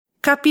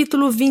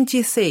Capítulo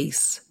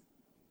 26.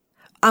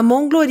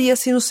 Amon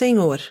gloria-se no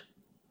Senhor.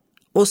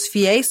 Os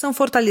fiéis são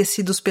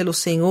fortalecidos pelo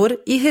Senhor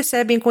e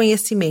recebem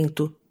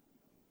conhecimento.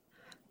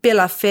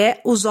 Pela fé,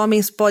 os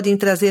homens podem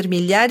trazer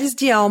milhares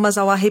de almas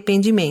ao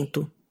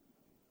arrependimento.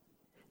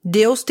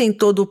 Deus tem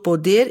todo o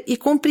poder e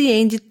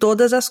compreende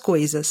todas as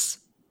coisas.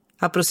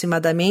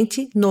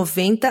 Aproximadamente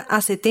 90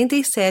 a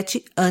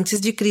 77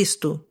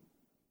 a.C.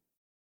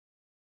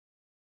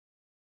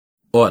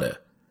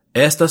 Ora,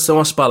 estas são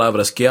as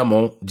palavras que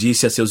Amon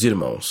disse a seus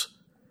irmãos.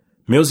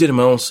 Meus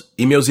irmãos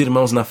e meus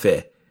irmãos na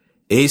fé,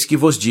 eis que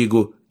vos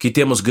digo que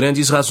temos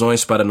grandes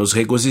razões para nos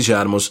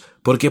regozijarmos,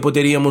 porque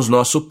poderíamos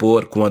nós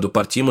supor, quando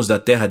partimos da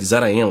terra de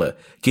Zaraenla,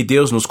 que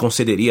Deus nos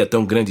concederia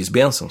tão grandes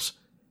bênçãos?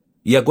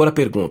 E agora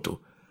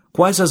pergunto,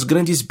 quais as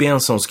grandes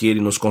bênçãos que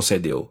ele nos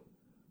concedeu?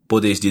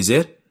 Podeis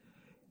dizer?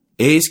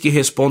 Eis que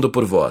respondo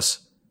por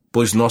vós,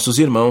 pois nossos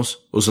irmãos,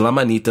 os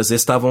lamanitas,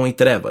 estavam em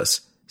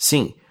trevas,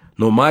 sim,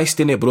 no mais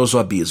tenebroso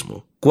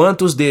abismo.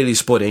 Quantos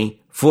deles, porém,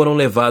 foram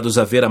levados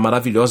a ver a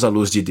maravilhosa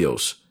luz de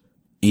Deus?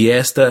 E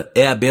esta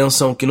é a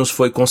bênção que nos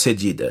foi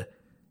concedida,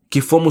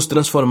 que fomos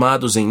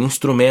transformados em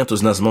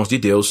instrumentos nas mãos de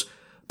Deus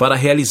para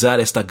realizar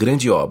esta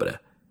grande obra.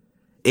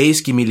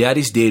 Eis que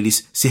milhares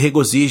deles se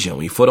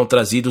regozijam e foram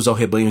trazidos ao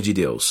rebanho de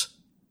Deus.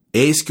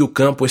 Eis que o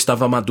campo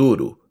estava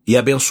maduro, e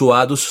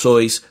abençoados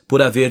sois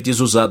por haverdes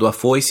usado a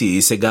foice e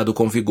cegado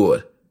com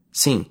vigor.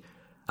 Sim,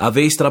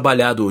 haveis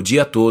trabalhado o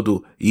dia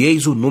todo, e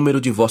eis o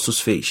número de vossos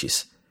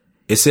feixes.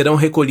 E serão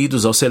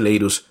recolhidos aos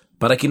celeiros,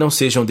 para que não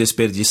sejam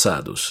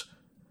desperdiçados.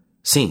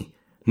 Sim,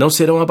 não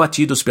serão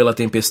abatidos pela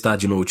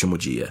tempestade no último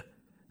dia.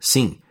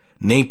 Sim,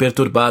 nem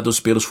perturbados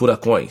pelos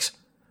furacões.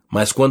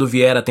 Mas quando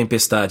vier a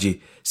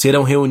tempestade,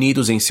 serão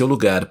reunidos em seu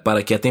lugar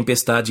para que a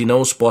tempestade não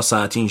os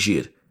possa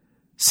atingir.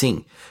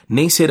 Sim,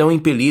 nem serão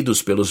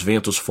impelidos pelos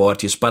ventos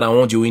fortes para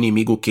onde o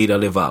inimigo queira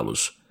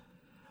levá-los.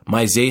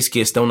 Mas eis que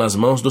estão nas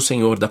mãos do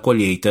Senhor da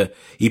colheita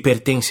e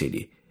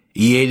pertence-lhe,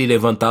 e ele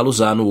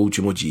levantá-los-á no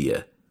último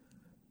dia.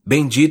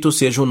 Bendito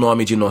seja o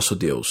nome de nosso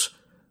Deus.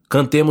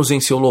 Cantemos em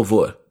seu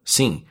louvor.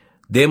 Sim,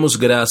 demos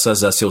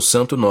graças a seu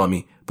santo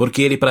nome,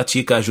 porque ele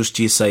pratica a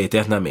justiça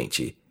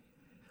eternamente.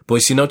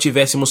 Pois se não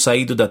tivéssemos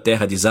saído da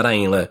terra de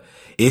Zaraenla,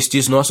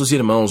 estes nossos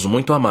irmãos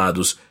muito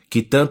amados,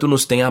 que tanto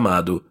nos têm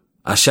amado,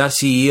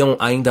 achar-se-iam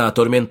ainda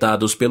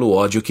atormentados pelo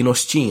ódio que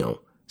nos tinham.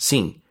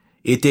 Sim,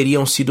 e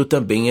teriam sido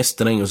também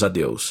estranhos a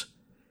Deus.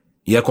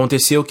 E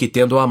aconteceu que,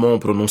 tendo Amon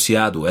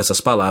pronunciado essas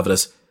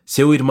palavras,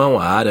 seu irmão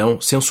Arão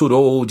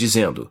censurou-o,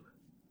 dizendo: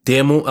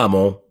 Temo,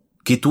 Amon,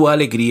 que tua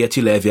alegria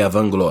te leve à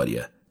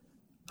vanglória.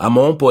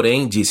 Amon,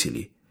 porém,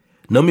 disse-lhe: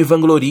 Não me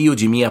vanglorio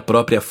de minha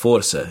própria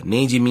força,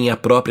 nem de minha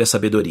própria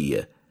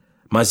sabedoria.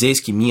 Mas eis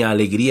que minha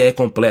alegria é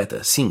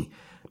completa, sim,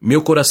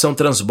 meu coração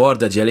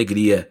transborda de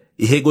alegria,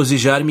 e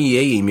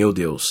regozijar-me-ei em meu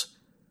Deus.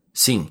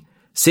 Sim,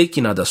 sei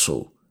que nada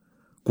sou.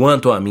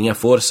 Quanto à minha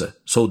força,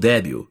 sou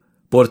débil,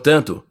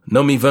 portanto,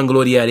 não me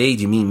vangloriarei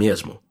de mim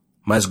mesmo,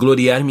 mas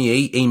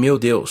gloriar-me-ei em meu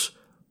Deus,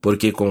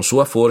 porque com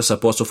sua força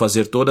posso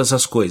fazer todas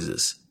as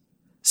coisas.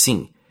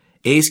 Sim,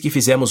 eis que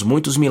fizemos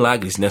muitos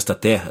milagres nesta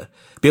terra,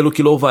 pelo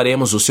que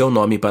louvaremos o seu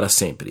nome para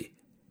sempre.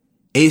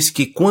 Eis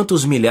que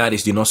quantos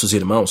milhares de nossos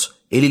irmãos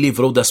ele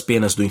livrou das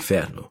penas do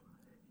inferno.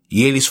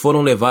 E eles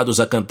foram levados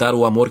a cantar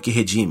o amor que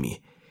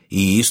redime,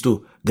 e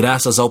isto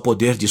graças ao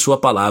poder de sua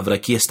palavra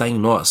que está em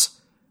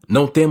nós.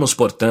 Não temos,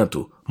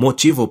 portanto,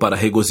 motivo para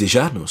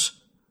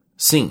regozijar-nos?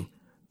 Sim,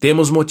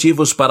 temos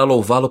motivos para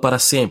louvá-lo para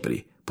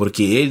sempre,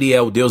 porque ele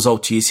é o Deus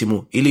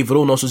Altíssimo e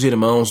livrou nossos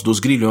irmãos dos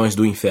grilhões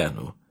do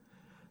inferno.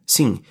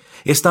 Sim,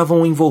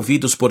 estavam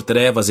envolvidos por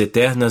trevas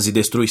eternas e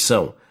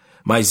destruição,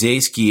 mas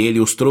eis que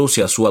ele os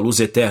trouxe à sua luz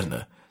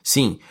eterna,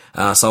 sim,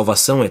 à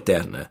salvação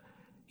eterna,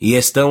 e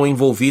estão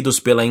envolvidos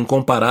pela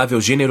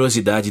incomparável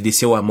generosidade de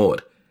seu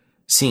amor.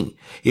 Sim,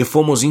 e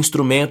fomos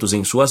instrumentos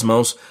em suas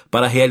mãos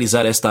para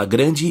realizar esta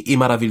grande e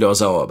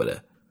maravilhosa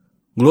obra.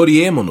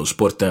 Gloriemo-nos,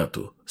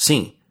 portanto,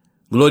 sim,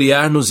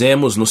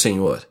 gloriar-nos-emos no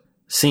Senhor,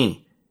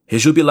 sim,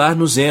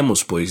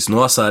 rejubilar-nos-emos, pois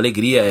nossa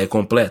alegria é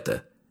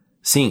completa.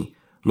 Sim,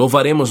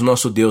 louvaremos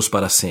nosso Deus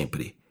para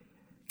sempre.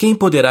 Quem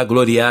poderá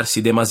gloriar-se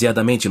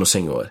demasiadamente no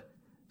Senhor?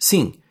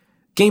 Sim,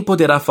 quem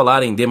poderá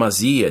falar em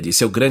demasia de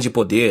seu grande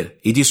poder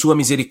e de sua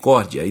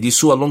misericórdia e de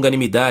sua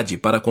longanimidade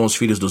para com os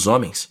filhos dos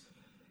homens?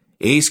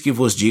 Eis que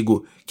vos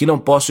digo que não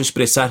posso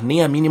expressar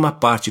nem a mínima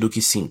parte do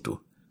que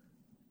sinto.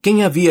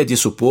 Quem havia de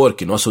supor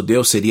que nosso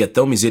Deus seria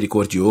tão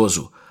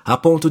misericordioso a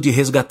ponto de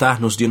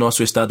resgatar-nos de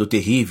nosso estado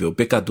terrível,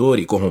 pecador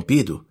e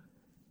corrompido?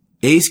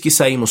 Eis que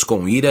saímos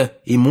com ira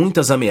e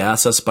muitas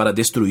ameaças para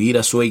destruir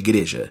a sua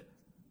igreja.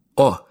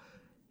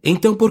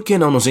 Então por que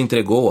não nos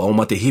entregou a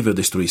uma terrível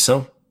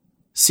destruição?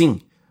 Sim,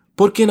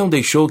 por que não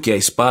deixou que a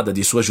espada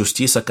de sua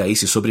justiça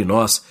caísse sobre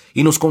nós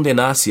e nos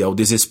condenasse ao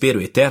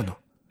desespero eterno?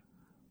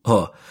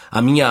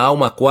 A minha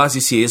alma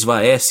quase se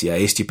esvaece a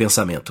este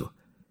pensamento.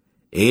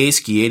 Eis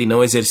que ele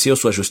não exerceu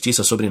sua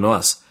justiça sobre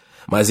nós,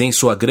 mas em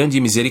sua grande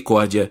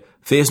misericórdia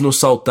fez-nos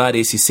saltar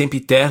esse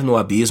sempiterno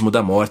abismo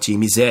da morte e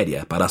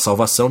miséria para a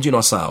salvação de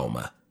nossa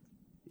alma.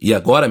 E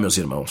agora, meus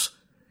irmãos,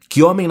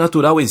 Que homem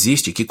natural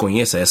existe que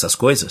conheça essas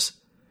coisas?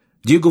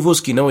 Digo-vos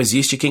que não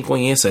existe quem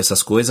conheça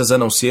essas coisas a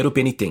não ser o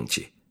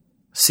penitente.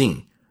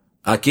 Sim,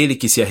 aquele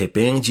que se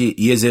arrepende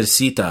e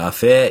exercita a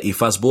fé e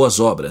faz boas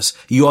obras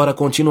e ora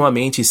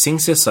continuamente sem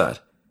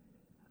cessar.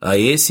 A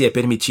esse é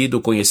permitido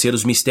conhecer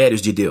os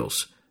mistérios de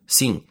Deus.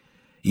 Sim,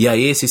 e a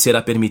esse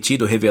será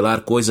permitido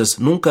revelar coisas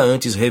nunca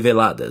antes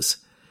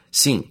reveladas.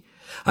 Sim,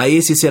 a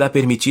esse será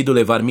permitido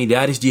levar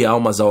milhares de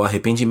almas ao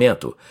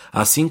arrependimento,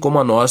 assim como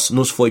a nós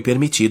nos foi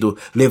permitido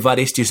levar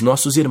estes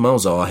nossos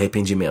irmãos ao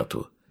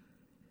arrependimento.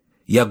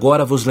 E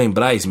agora vos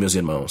lembrais, meus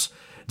irmãos,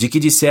 de que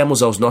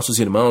dissemos aos nossos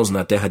irmãos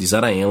na terra de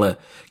Zaraenla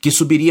que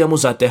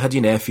subiríamos à terra de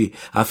Nefe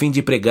a fim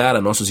de pregar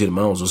a nossos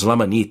irmãos, os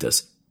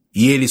lamanitas,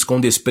 e eles com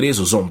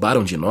desprezo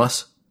zombaram de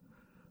nós?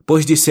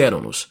 Pois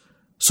disseram-nos: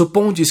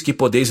 supondes que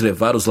podeis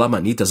levar os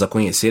lamanitas a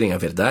conhecerem a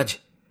verdade?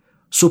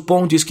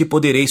 Supondes que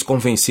podereis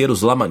convencer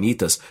os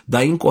lamanitas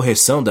da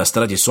incorreção das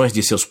tradições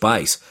de seus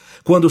pais,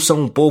 quando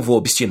são um povo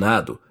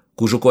obstinado,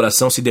 cujo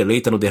coração se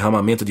deleita no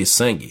derramamento de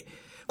sangue,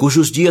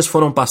 cujos dias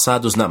foram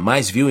passados na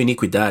mais vil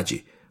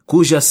iniquidade,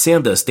 cujas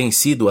sendas têm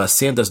sido as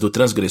sendas do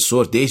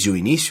transgressor desde o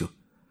início?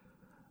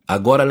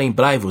 Agora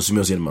lembrai-vos,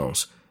 meus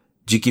irmãos,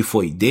 de que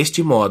foi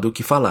deste modo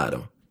que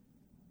falaram.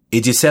 E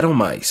disseram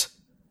mais: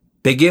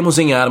 peguemos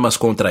em armas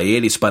contra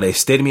eles para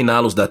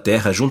exterminá-los da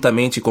terra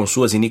juntamente com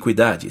suas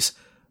iniquidades,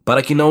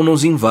 para que não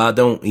nos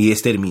invadam e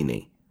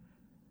exterminem.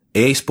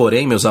 Eis,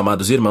 porém, meus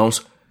amados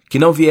irmãos, que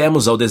não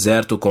viemos ao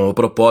deserto com o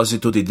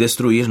propósito de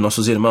destruir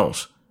nossos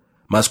irmãos,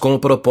 mas com o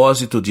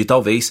propósito de,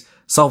 talvez,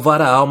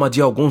 salvar a alma de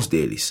alguns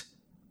deles.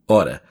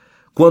 Ora,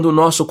 quando o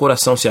nosso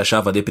coração se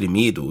achava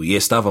deprimido e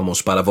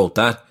estávamos para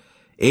voltar,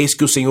 eis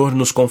que o Senhor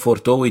nos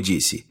confortou e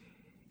disse: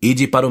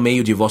 ide para o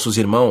meio de vossos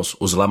irmãos,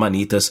 os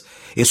lamanitas,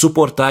 e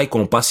suportai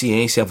com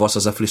paciência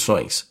vossas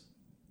aflições.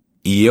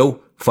 E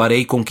eu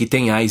farei com que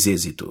tenhais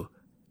êxito.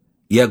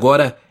 E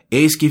agora,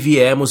 eis que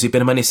viemos e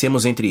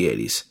permanecemos entre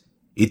eles,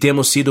 e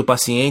temos sido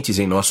pacientes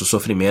em nossos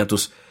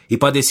sofrimentos e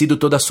padecido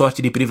toda sorte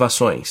de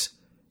privações.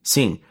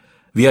 Sim,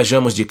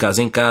 viajamos de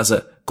casa em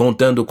casa,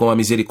 contando com a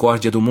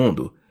misericórdia do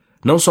mundo,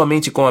 não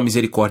somente com a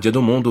misericórdia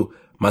do mundo,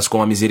 mas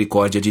com a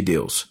misericórdia de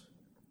Deus.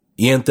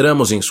 E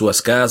entramos em suas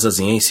casas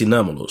e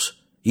ensinamo-los,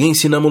 e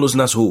ensinamo-los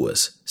nas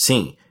ruas,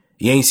 sim,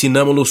 e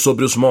ensinamo-los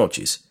sobre os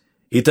montes,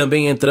 e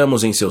também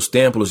entramos em seus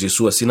templos e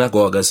suas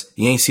sinagogas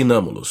e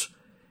ensinamo-los.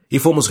 E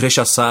fomos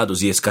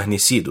rechaçados e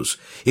escarnecidos,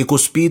 e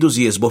cuspidos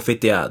e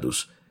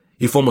esbofeteados,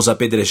 e fomos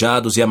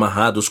apedrejados e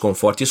amarrados com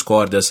fortes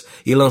cordas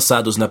e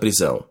lançados na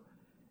prisão.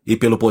 E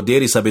pelo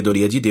poder e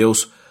sabedoria de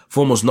Deus,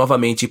 fomos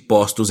novamente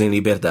postos em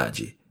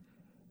liberdade.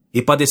 E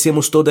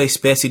padecemos toda a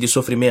espécie de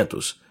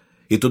sofrimentos,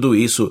 e tudo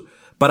isso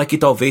para que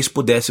talvez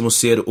pudéssemos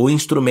ser o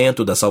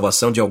instrumento da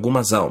salvação de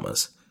algumas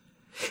almas.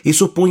 E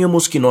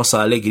supunhamos que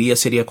nossa alegria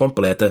seria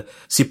completa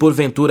se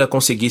porventura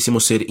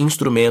conseguíssemos ser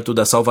instrumento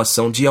da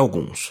salvação de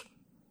alguns.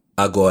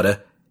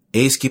 Agora,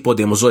 eis que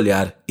podemos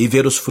olhar e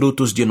ver os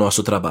frutos de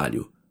nosso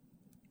trabalho.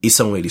 E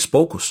são eles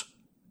poucos?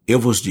 Eu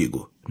vos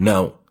digo,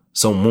 não,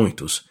 são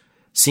muitos.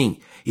 Sim,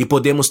 e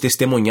podemos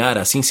testemunhar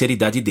a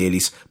sinceridade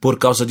deles por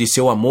causa de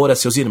seu amor a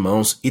seus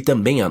irmãos e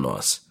também a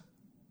nós.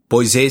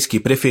 Pois eis que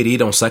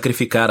preferiram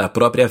sacrificar a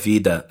própria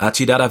vida a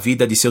tirar a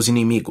vida de seus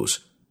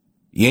inimigos,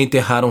 e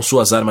enterraram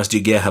suas armas de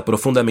guerra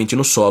profundamente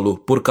no solo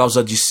por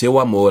causa de seu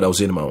amor aos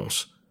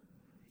irmãos.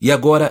 E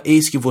agora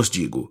eis que vos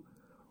digo: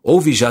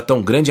 houve já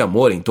tão grande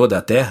amor em toda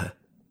a terra?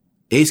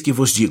 Eis que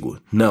vos digo,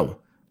 não,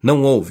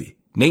 não houve,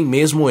 nem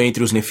mesmo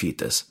entre os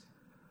nefitas.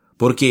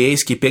 Porque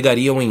eis que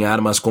pegariam em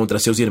armas contra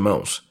seus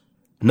irmãos,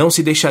 não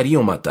se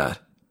deixariam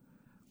matar.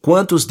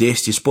 Quantos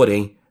destes,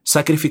 porém,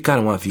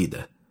 sacrificaram a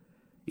vida?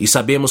 E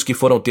sabemos que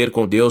foram ter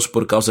com Deus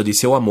por causa de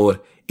seu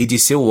amor e de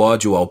seu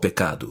ódio ao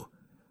pecado.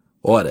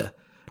 Ora,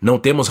 não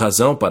temos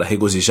razão para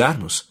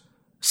regozijar-nos?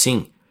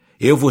 Sim,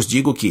 eu vos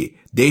digo que,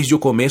 desde o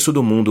começo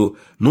do mundo,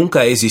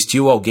 nunca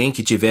existiu alguém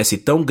que tivesse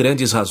tão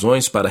grandes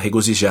razões para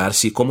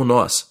regozijar-se como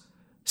nós.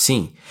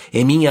 Sim,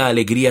 e minha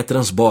alegria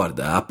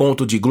transborda, a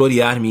ponto de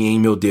gloriar-me em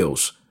meu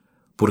Deus,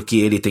 porque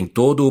Ele tem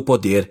todo o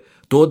poder,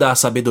 toda a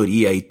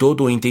sabedoria e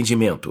todo o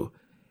entendimento.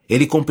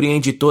 Ele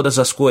compreende todas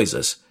as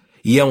coisas,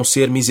 e é um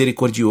ser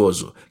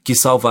misericordioso, que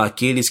salva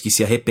aqueles que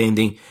se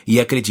arrependem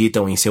e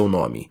acreditam em seu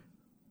nome.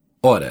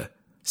 Ora,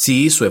 se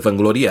isso é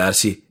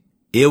vangloriar-se,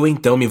 eu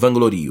então me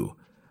vanglorio,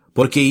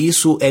 porque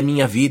isso é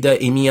minha vida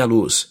e minha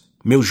luz,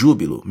 meu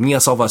júbilo, minha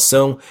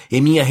salvação e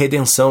minha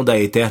redenção da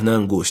eterna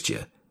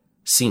angústia.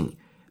 Sim,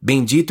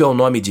 bendito é o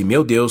nome de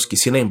meu Deus que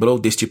se lembrou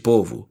deste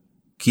povo,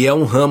 que é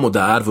um ramo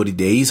da árvore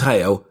de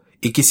Israel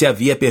e que se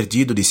havia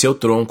perdido de seu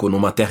tronco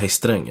numa terra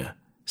estranha.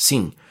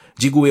 Sim,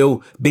 digo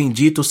eu,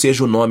 bendito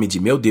seja o nome de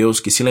meu Deus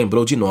que se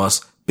lembrou de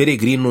nós,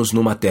 peregrinos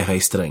numa terra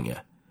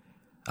estranha.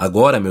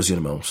 Agora, meus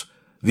irmãos,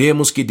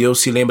 vemos que Deus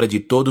se lembra de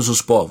todos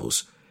os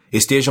povos,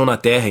 estejam na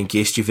terra em que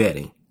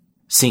estiverem.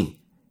 Sim,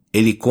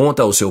 Ele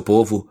conta ao seu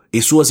povo,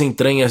 e suas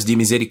entranhas de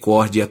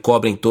misericórdia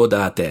cobrem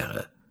toda a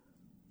terra.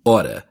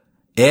 Ora,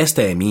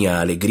 esta é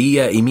minha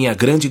alegria e minha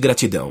grande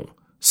gratidão.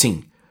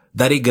 Sim,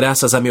 darei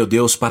graças a meu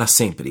Deus para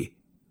sempre.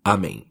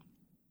 Amém.